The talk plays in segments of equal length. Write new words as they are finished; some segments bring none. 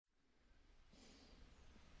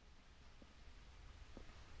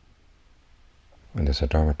when there's a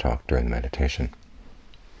Dharma talk during meditation,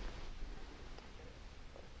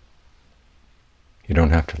 you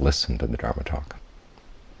don't have to listen to the Dharma talk.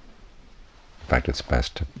 In fact, it's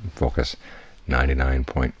best to focus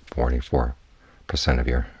 99.44% of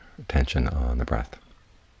your attention on the breath.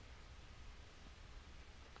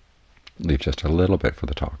 Leave just a little bit for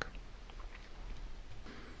the talk.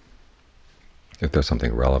 If there's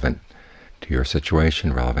something relevant to your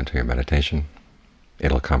situation, relevant to your meditation,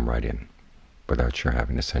 it'll come right in without your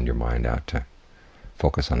having to send your mind out to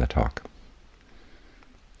focus on the talk.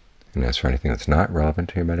 And as for anything that's not relevant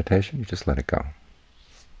to your meditation, you just let it go.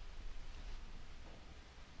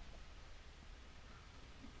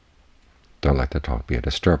 Don't let the talk be a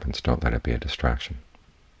disturbance. Don't let it be a distraction.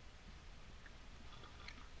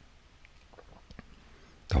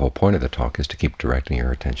 The whole point of the talk is to keep directing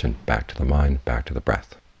your attention back to the mind, back to the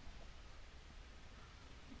breath.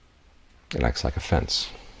 It acts like a fence.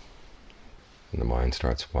 When the mind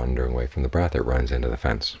starts wandering away from the breath, it runs into the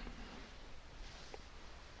fence,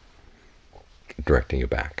 directing you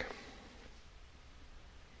back.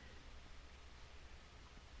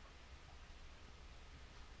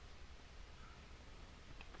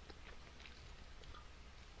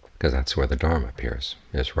 Because that's where the Dharma appears,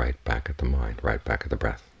 is right back at the mind, right back at the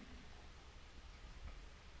breath.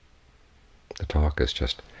 The talk is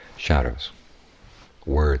just shadows,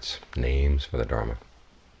 words, names for the Dharma.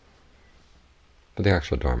 But the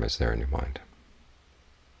actual Dharma is there in your mind.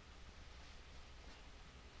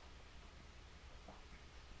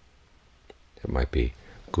 It might be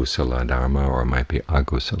Kusala Dharma or it might be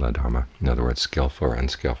Akusala Dharma. In other words, skillful or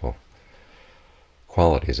unskillful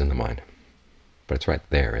qualities in the mind. But it's right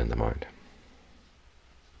there in the mind.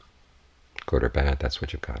 Good or bad, that's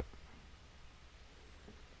what you've got.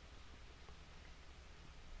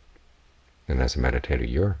 And as a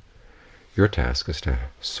meditator, your task is to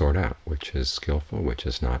sort out which is skillful, which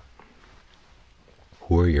is not.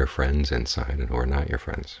 Who are your friends inside and who are not your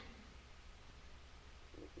friends.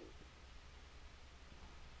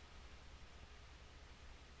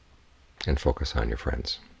 And focus on your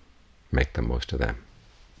friends. Make the most of them.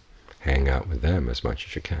 Hang out with them as much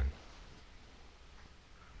as you can.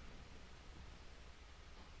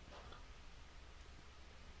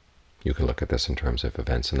 You can look at this in terms of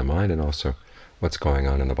events in the mind and also what's going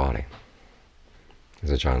on in the body.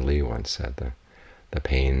 As John Lee once said, the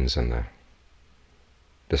pains and the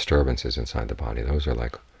disturbances inside the body, those are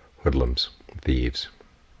like hoodlums, thieves,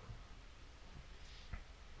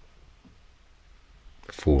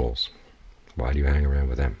 fools. Why do you hang around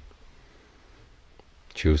with them?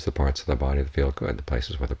 Choose the parts of the body that feel good, the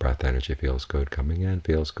places where the breath energy feels good, coming in,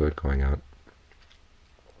 feels good, going out.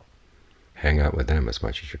 Hang out with them as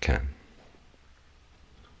much as you can.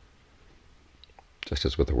 Just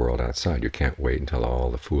as with the world outside, you can't wait until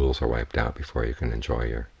all the fools are wiped out before you can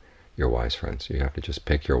enjoy your wise friends. You have to just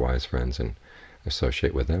pick your wise friends and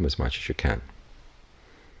associate with them as much as you can.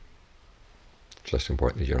 It's just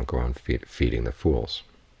important that you don't go on feeding the fools,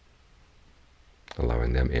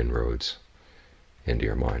 allowing them inroads into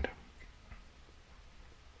your mind.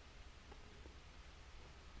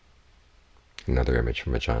 Another image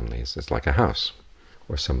from Ajaan Lee's is like a house,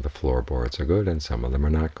 where some of the floorboards are good and some of them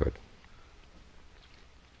are not good.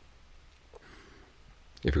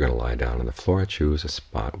 If you're going to lie down on the floor, choose a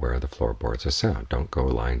spot where the floorboards are sound. Don't go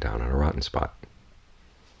lying down on a rotten spot.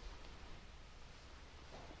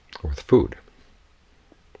 Or with food.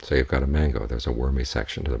 So you've got a mango. There's a wormy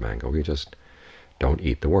section to the mango. You just don't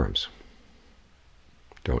eat the worms.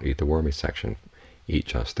 Don't eat the wormy section. Eat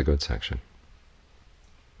just the good section.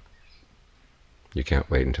 You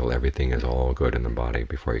can't wait until everything is all good in the body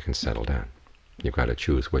before you can settle down. You've got to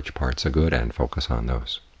choose which parts are good and focus on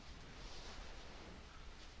those.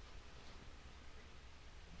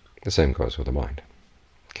 The same goes with the mind.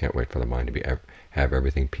 Can't wait for the mind to have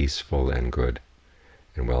everything peaceful and good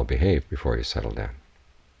and well-behaved before you settle down.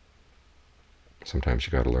 Sometimes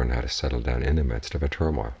you've got to learn how to settle down in the midst of a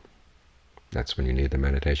turmoil. That's when you need the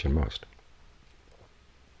meditation most.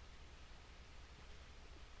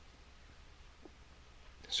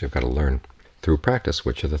 So you've got to learn through practice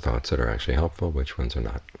which are the thoughts that are actually helpful, which ones are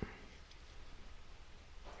not.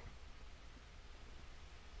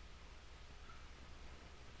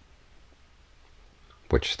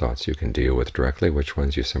 Which thoughts you can deal with directly, which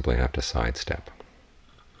ones you simply have to sidestep.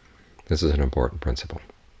 This is an important principle.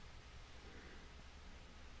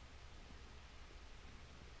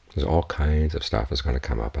 There's all kinds of stuff is going to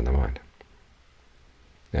come up in the mind.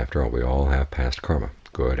 After all, we all have past karma,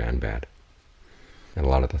 good and bad. And a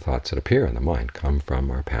lot of the thoughts that appear in the mind come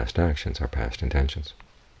from our past actions, our past intentions.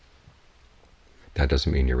 That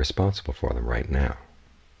doesn't mean you're responsible for them right now.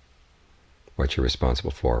 What you're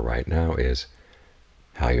responsible for right now is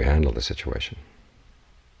how you handle the situation.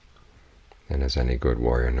 And as any good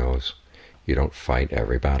warrior knows, you don't fight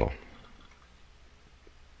every battle.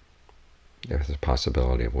 If there's a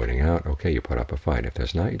possibility of winning out, okay, you put up a fight. If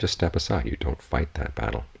there's not, you just step aside. You don't fight that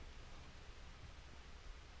battle.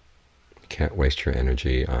 You can't waste your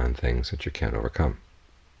energy on things that you can't overcome,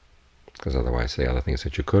 because otherwise the other things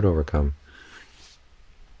that you could overcome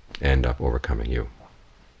end up overcoming you.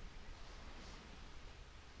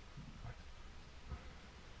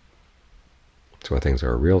 So when things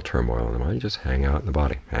are a real turmoil in the mind, you just hang out in the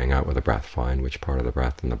body. Hang out with the breath. Find which part of the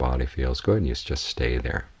breath in the body feels good, and you just stay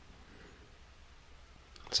there.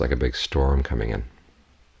 It's like a big storm coming in.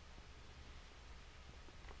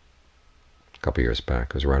 A couple years back,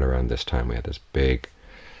 it was right around this time, we had this big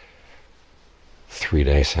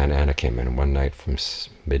 3-day Santa Ana came in. One night from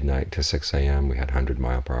midnight to 6 a.m. we had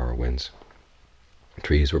 100-mile-per-hour winds.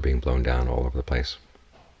 Trees were being blown down all over the place.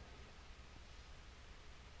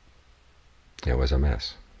 It was a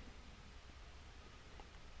mess.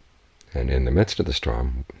 And in the midst of the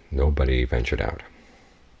storm, nobody ventured out.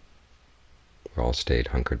 We all stayed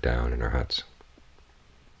hunkered down in our huts.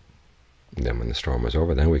 And then when the storm was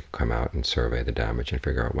over, then we could come out and survey the damage and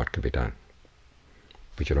figure out what could be done.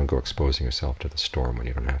 But you don't go exposing yourself to the storm when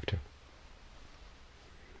you don't have to.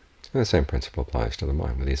 And the same principle applies to the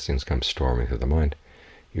mind. When these things come storming through the mind,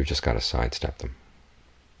 you've just got to sidestep them.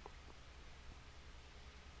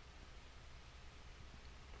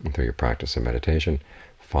 And through your practice of meditation,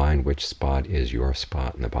 find which spot is your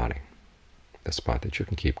spot in the body. The spot that you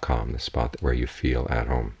can keep calm, the spot where you feel at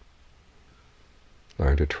home.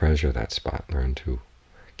 Learn to treasure that spot. Learn to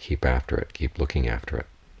keep after it, keep looking after it.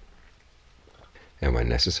 And when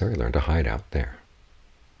necessary, learn to hide out there.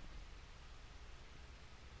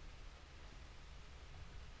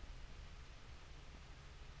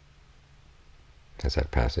 As that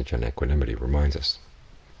passage on equanimity reminds us,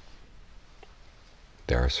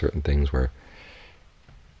 there are certain things where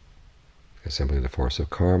simply the force of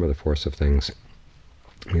karma, the force of things,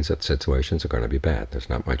 means that situations are going to be bad. There's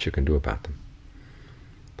not much you can do about them.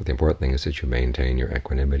 But the important thing is that you maintain your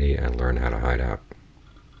equanimity and learn how to hide out.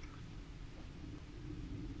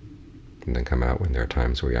 And then come out when there are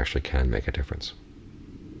times where you actually can make a difference.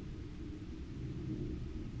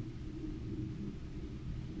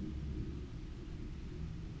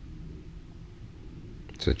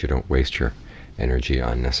 So that you don't waste your energy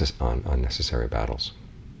on unnecessary battles.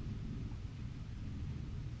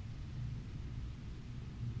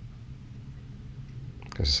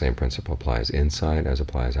 Because the same principle applies inside as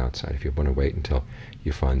applies outside. If you want to wait until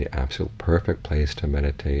you find the absolute perfect place to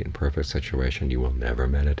meditate and perfect situation, you will never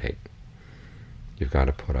meditate. You've got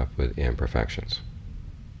to put up with imperfections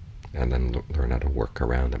and then learn how to work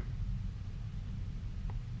around them.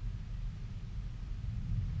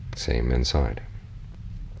 Same inside.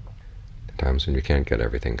 There are times when you can't get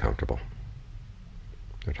everything comfortable.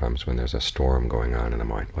 There are times when there's a storm going on in the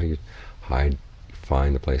mind. Well, you find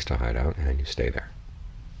the place to hide out, and you stay there.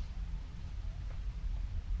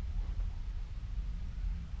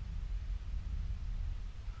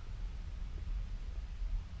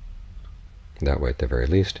 That way, at the very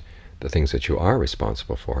least, the things that you are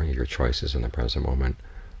responsible for, your choices in the present moment,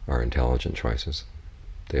 are intelligent choices.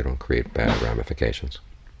 They don't create bad ramifications.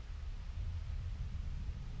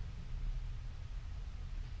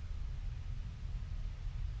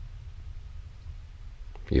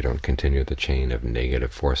 You don't continue the chain of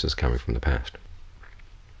negative forces coming from the past.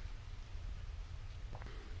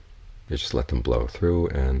 You just let them blow through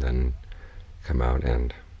and then come out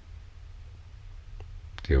and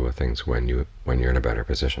deal with things when you're in a better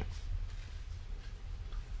position.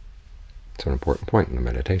 So an important point in the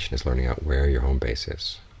meditation is learning out where your home base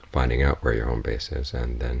is, finding out where your home base is,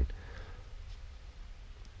 and then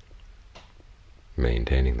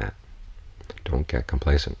maintaining that. Don't get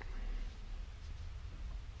complacent.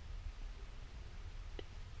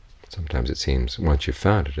 Sometimes it seems, once you've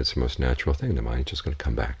found it, it's the most natural thing. The mind's just going to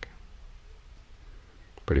come back.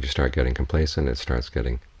 But if you start getting complacent, it starts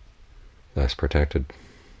getting less protected.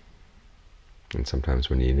 And sometimes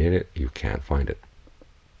when you need it, you can't find it.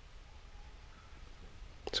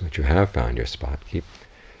 So once you have found your spot, keep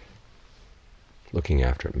looking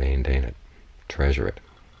after it, maintain it, treasure it.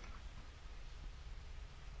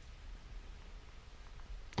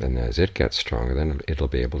 And as it gets stronger, then it'll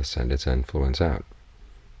be able to send its influence out,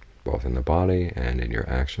 both in the body and in your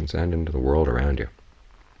actions and into the world around you.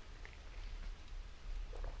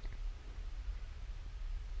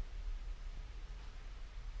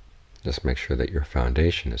 Just make sure that your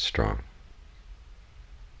foundation is strong.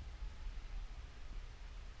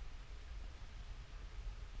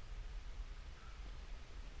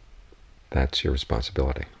 That's your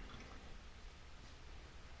responsibility.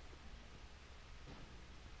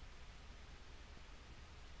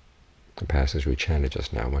 The passage we chanted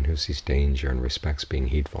just now, one who sees danger and respects being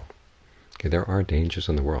heedful. Okay, there are dangers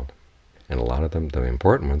in the world, and a lot of them, the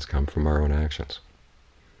important ones, come from our own actions.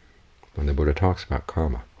 When the Buddha talks about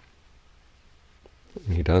karma,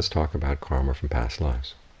 he does talk about karma from past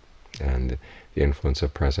lives, and the influence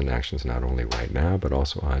of present actions not only right now, but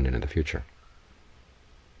also on into the future.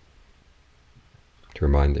 To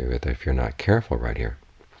remind you that if you're not careful right here,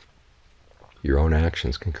 your own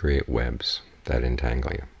actions can create webs that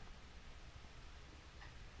entangle you.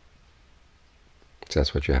 So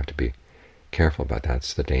that's what you have to be careful about.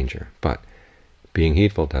 That's the danger. But being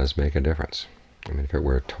heedful does make a difference. I mean, if it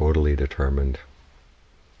were totally determined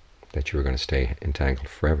that you were going to stay entangled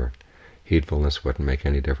forever, heedfulness wouldn't make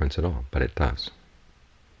any difference at all, but it does.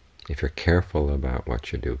 If you're careful about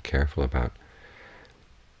what you do, careful about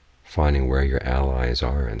finding where your allies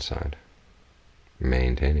are inside,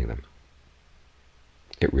 maintaining them,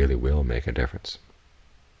 it really will make a difference.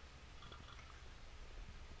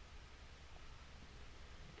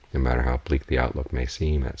 No matter how bleak the outlook may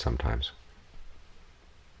seem at sometimes.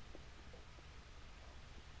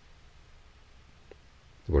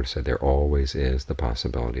 The Buddha said there always is the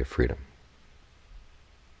possibility of freedom.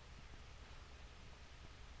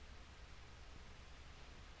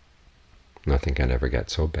 Nothing can ever get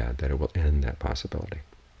so bad that it will end that possibility.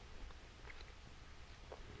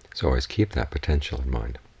 So always keep that potential in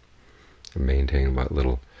mind, and maintain what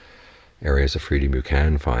little areas of freedom you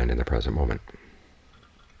can find in the present moment.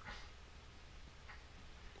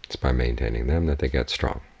 It's by maintaining them that they get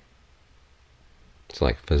strong. It's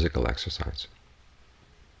like physical exercise.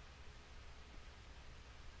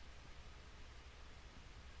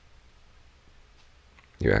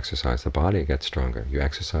 You exercise the body, it gets stronger. You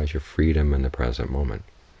exercise your freedom in the present moment,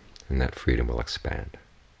 and that freedom will expand.